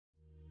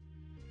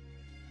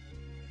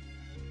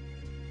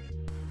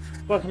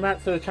Welcome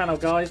back to the channel,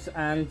 guys,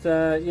 and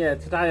yeah,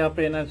 today I've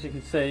been, as you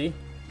can see,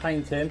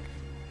 painting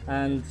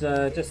and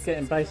just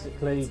getting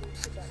basically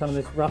some of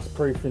this rust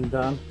proofing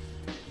done.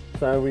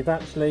 So we've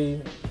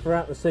actually,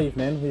 throughout this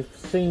evening, we've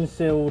seam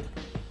sealed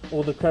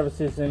all the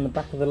crevices in the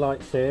back of the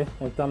lights here.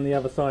 We've done the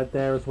other side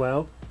there as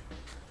well.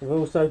 We've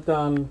also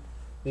done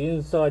the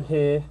inside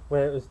here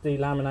where it was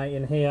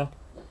delaminating here,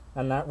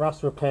 and that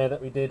rust repair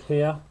that we did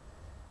here,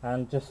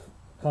 and just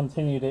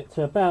continued it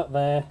to about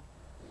there,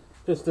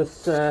 just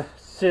to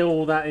seal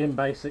all that in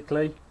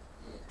basically.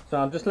 So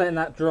I'm just letting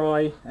that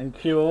dry and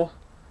cure,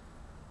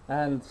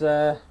 and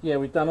yeah,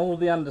 we've done all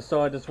the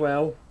underside as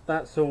well.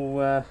 That's all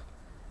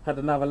had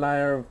another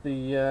layer of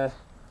the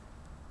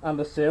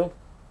under seal.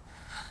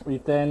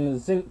 We've then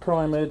zinc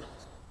primered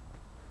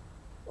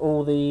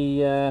all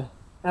the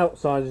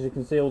outside, as you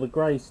can see, all the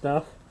grey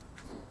stuff,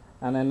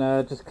 and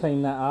then just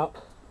clean that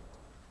up.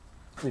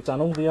 We've done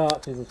all the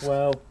arches as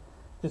well,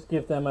 just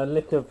give them a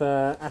lick of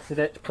acid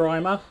etch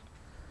primer,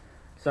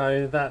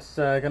 so that's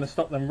going to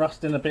stop them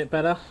rusting a bit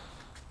better.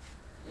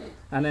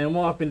 And then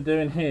what I've been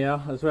doing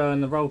here as well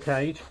in the roll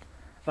cage,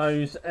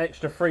 those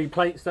extra 3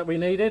 plates that we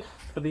needed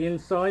for the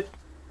inside,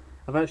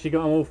 I've actually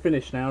got them all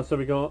finished now. So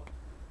we got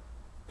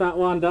that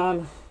one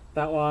done,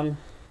 that one,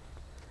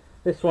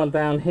 this one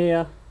down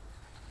here,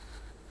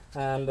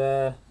 and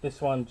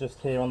this one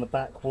just here on the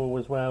back wall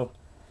as well,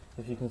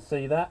 if you can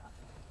see that.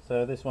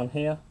 So this one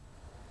here.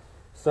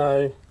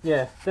 So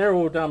yeah, they're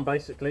all done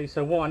basically.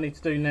 So what I need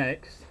to do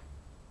next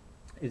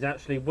is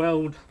actually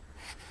weld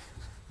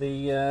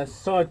the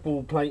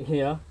sidewall plate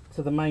here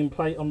to the main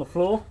plate on the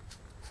floor.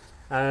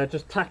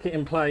 Just tack it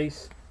in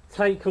place,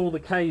 take all the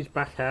cage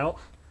back out,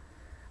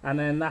 and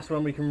then that's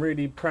when we can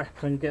really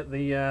prep and get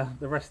the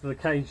rest of the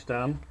cage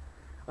done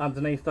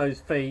underneath those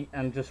feet,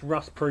 and just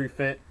rust proof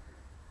it,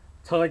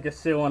 tiger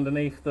seal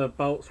underneath the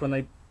bolts when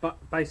they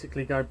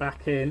basically go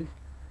back in,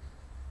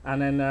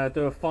 and then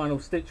do a final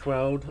stitch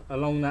weld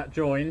along that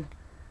join,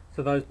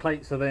 so those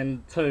plates are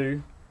then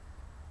 2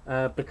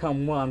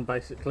 become 1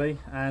 basically.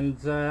 And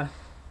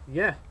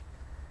yeah,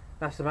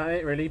 that's about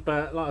it really.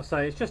 But like I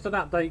say, it's just an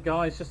update,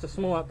 guys, just a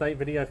small update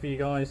video for you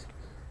guys,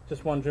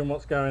 just wondering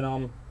what's going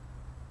on.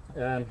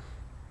 So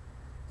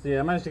yeah,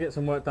 I managed to get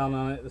some work done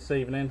on it this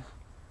evening,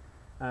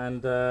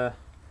 and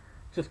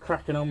just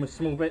cracking on with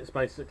small bits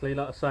basically.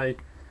 Like I say,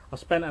 I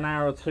spent an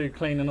hour or 2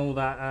 cleaning all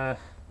that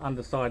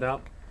underside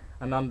up,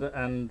 and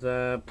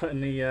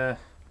putting the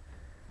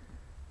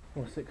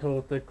what's it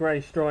called, the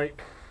grey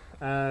stripe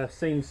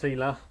seam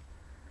sealer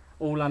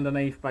all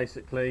underneath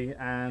basically,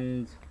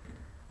 and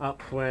up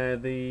where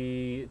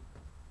the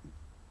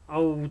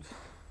old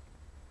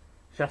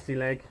chassis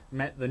leg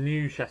met the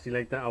new chassis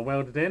leg that I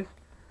welded in.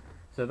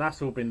 So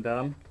that's all been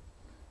done.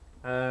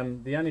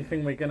 The only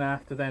thing we're going to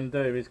have to then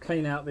do is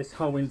clean out this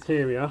whole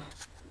interior,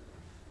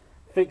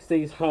 fix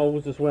these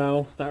holes as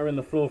well that are in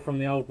the floor from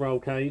the old roll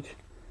cage,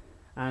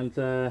 and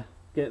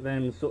get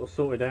them sort of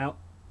sorted out.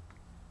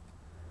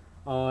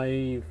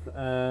 I've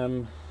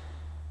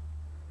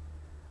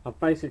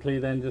basically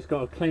then just got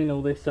to clean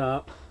all this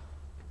up,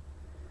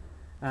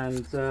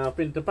 and I've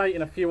been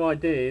debating a few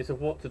ideas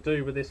of what to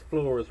do with this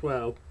floor as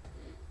well.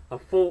 I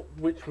thought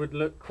which would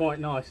look quite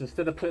nice,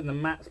 instead of putting the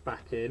mats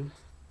back in,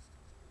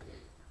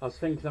 I was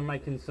thinking of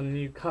making some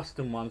new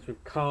custom ones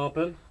with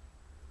carbon.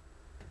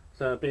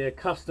 So it'd be a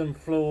custom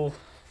floor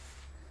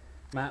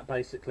mat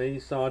basically.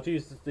 So I'd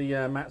use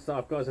the mats that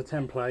I've got as a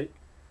template,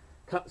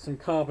 cut some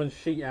carbon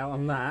sheet out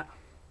on that,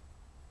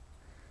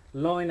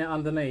 line it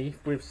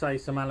underneath with, say,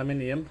 some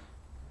aluminium,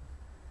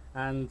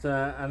 and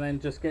then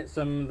just get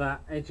some of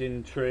that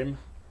edging trim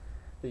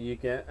that you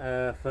get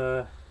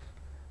for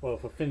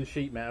thin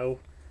sheet metal,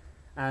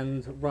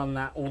 and run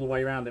that all the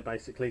way around it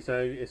basically, so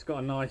it's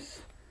got a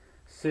nice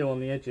seal on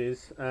the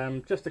edges,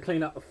 just to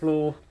clean up the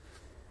floor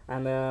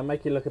and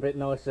make it look a bit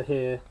nicer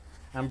here,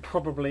 and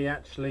probably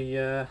actually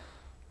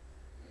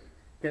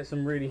get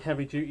some really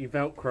heavy duty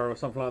velcro or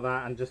something like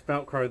that, and just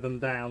velcro them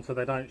down so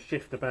they don't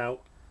shift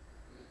about.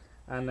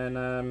 And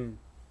then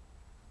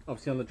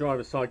obviously on the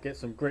driver's side, get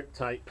some grip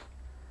tape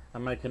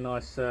and make a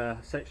nice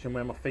section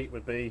where my feet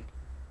would be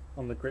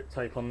on the grip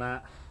tape on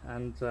that.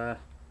 And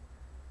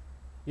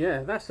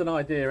yeah, that's an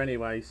idea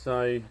anyway,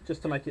 so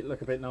just to make it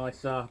look a bit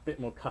nicer, a bit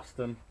more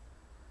custom.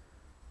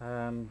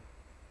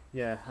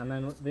 Yeah, and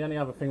then the only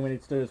other thing we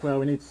need to do as well,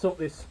 we need to sort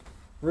this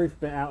roof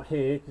bit out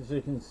here, because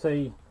you can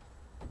see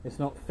it's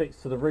not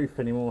fixed to the roof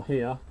anymore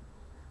here.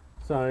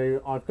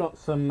 So I've got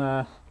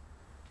some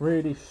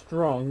really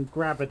strong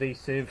grab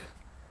adhesive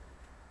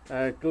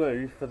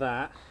glue for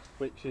that,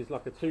 which is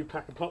like a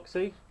 2-pack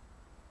epoxy.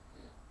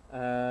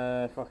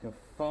 If I can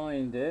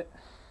find it.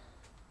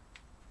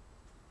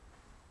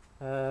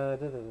 There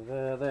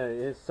it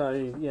is.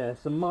 So yeah,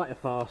 some mitre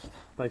fast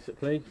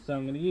basically. So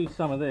I'm going to use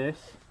some of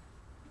this,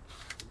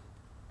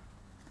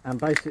 and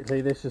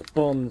basically this just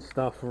bonds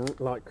stuff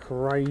like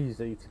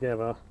crazy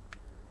together.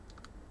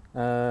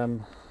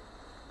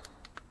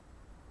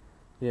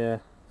 Yeah,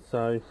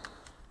 so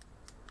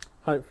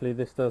hopefully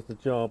this does the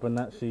job and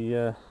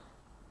actually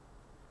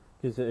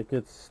gives it a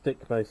good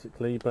stick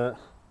basically. But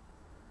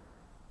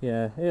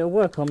yeah, it'll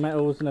work on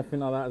metals and everything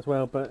like that as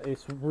well, but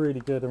it's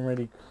really good and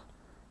really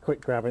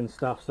quick grabbing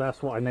stuff, so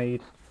that's what I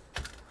need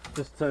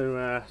just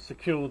to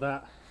secure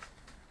that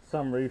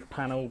sunroof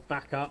panel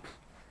back up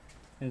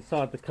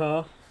inside the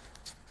car.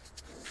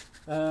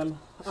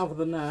 Other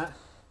than that,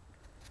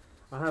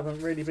 I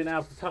haven't really been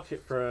able to touch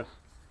it for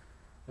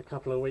a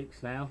couple of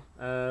weeks now.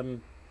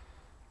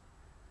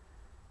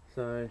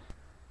 So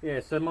yeah,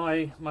 so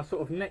my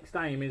sort of next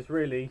aim is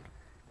really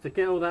to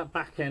get all that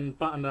back end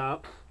buttoned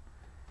up,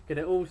 get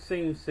it all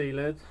seam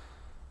sealed,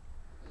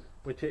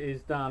 which it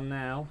is done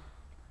now,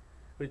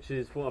 which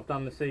is what I've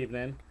done this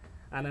evening,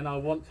 and then I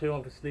want to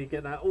obviously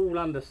get that all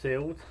under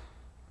sealed,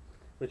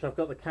 which I've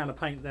got the can of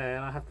paint there,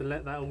 and I have to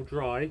let that all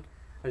dry.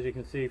 As you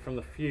can see from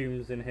the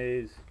fumes in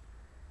here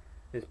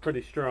is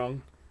pretty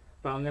strong,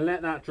 but I'm going to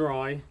let that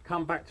dry,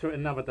 come back to it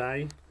another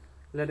day,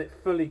 let it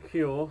fully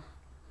cure,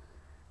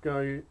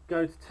 go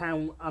to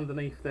town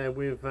underneath there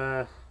with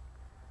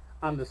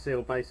under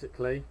seal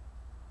basically,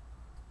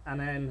 and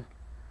then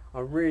I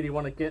really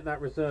want to get that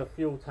reserve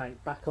fuel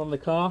tank back on the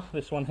car,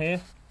 this one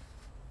here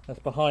that's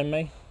behind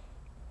me.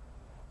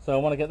 So I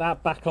want to get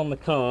that back on the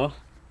car,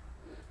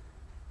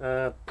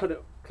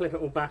 clip it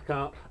all back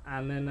up,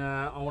 and then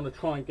I want to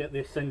try and get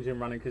this engine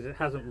running, because it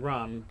hasn't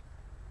run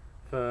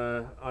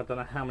for I don't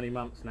know how many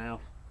months now,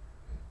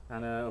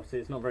 and obviously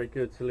it's not very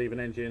good to leave an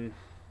engine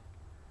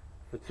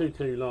for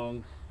too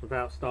long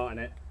without starting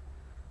it.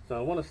 So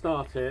I want to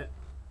start it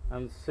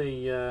and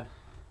see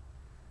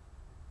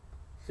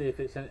if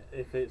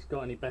it's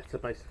got any better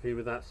basically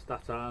with that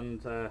stutter,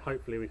 and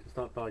hopefully we can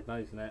start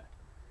diagnosing it.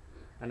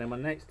 And then my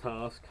next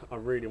task I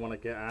really want to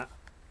get at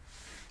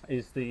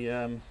is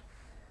the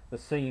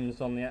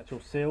seams on the actual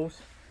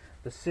seals.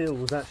 The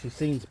seals actually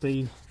seem to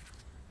be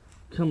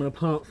coming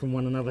apart from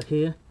one another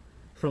here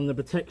from the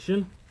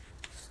protection.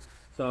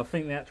 So I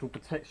think the actual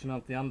protection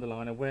of the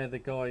underliner, where the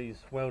guys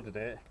welded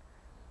it,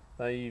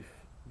 they've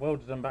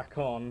welded them back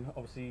on,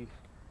 obviously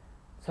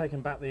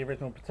taken back the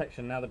original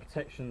protection. Now the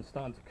protection's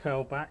starting to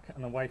curl back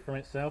and away from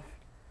itself.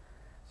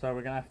 So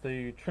we're going to have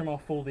to trim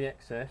off all the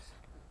excess,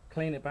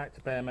 clean it back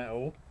to bare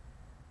metal,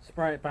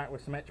 spray it back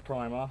with some etch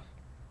primer,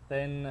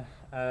 then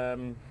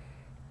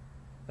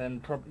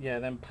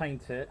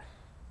paint it,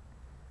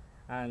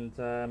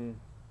 and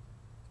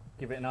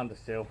give it an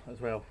underseal as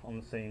well on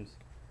the seams.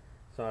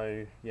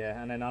 So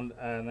yeah, and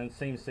then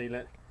seam seal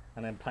it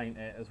and then paint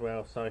it as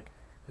well, so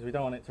because we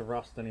don't want it to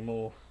rust any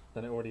more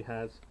than it already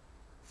has.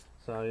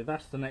 So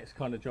that's the next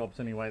kind of jobs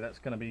anyway, that's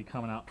going to be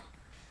coming up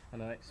in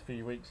the next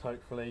few weeks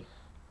hopefully.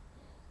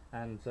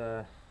 And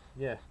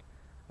yeah,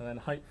 and then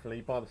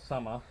hopefully by the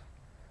summer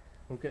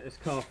we'll get this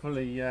car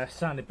fully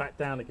sanded back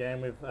down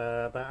again with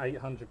about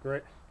 800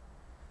 grit,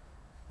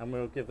 and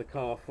we'll give the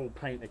car full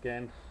paint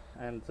again,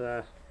 and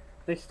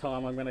this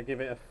time I'm going to give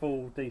it a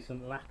full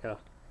decent lacquer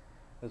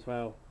as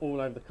well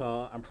all over the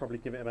car, and probably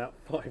give it about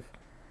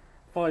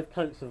five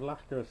coats of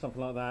lacquer or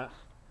something like that,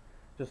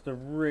 just to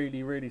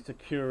really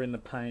secure in the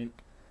paint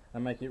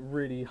and make it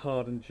really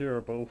hard and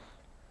durable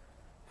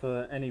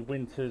for any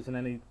winters and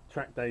any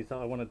track days that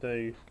I want to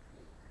do.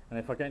 And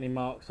if I get any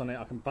marks on it,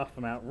 I can buff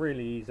them out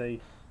really easy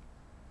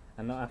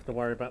and not have to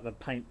worry about the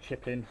paint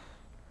chipping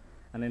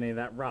and any of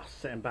that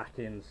rust setting back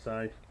in.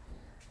 So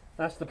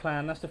that's the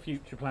plan, that's the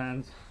future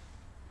plans.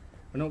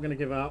 We're not going to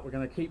give up, we're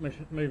going to keep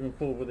moving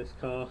forward with this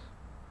car,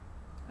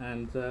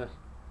 and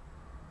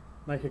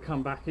make a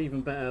comeback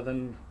even better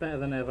than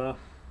ever.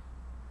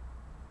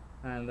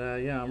 And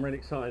yeah, I'm really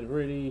excited,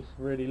 really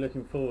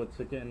looking forward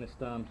to getting this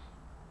done.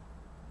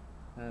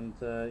 And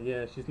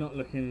yeah, she's not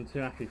looking too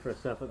happy for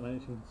herself at the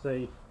moment. You can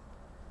see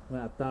the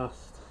amount of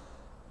dust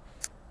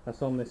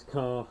that's on this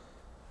car,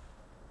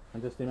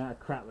 and just the amount of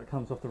crap that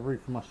comes off the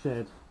roof of my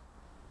shed.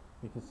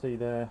 You can see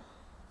there,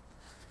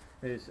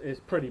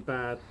 it's pretty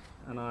bad,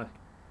 and I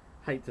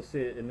hate to see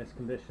it in this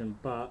condition,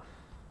 but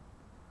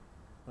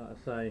like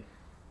I say,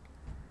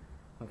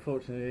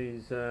 unfortunately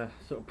these sort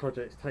of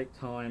projects take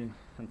time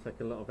and take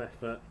a lot of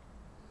effort,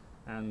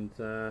 and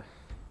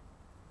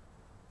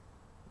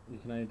you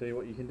can only do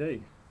what you can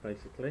do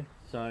basically.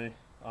 So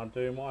I'm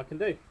doing what I can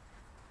do.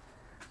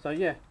 So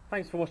yeah,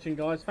 thanks for watching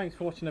guys, thanks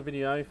for watching the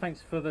video,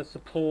 thanks for the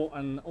support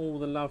and all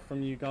the love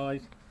from you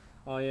guys.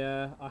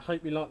 I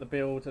hope you like the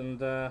build,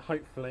 and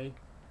hopefully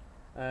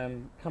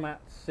come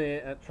out to see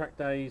it at track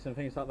days and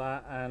things like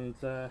that, and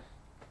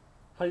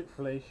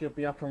hopefully she'll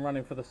be up and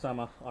running for the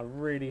summer. I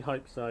really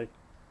hope so.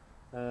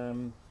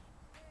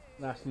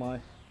 That's my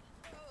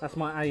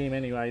aim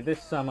anyway.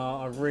 This summer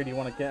I really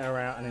want to get her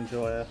out and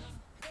enjoy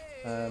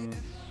her.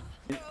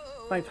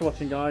 Thanks for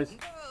watching guys.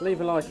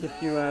 Leave a like if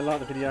you like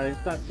the video.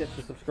 Don't forget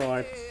to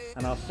subscribe,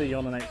 and I'll see you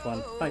on the next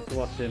one. Thanks for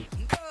watching.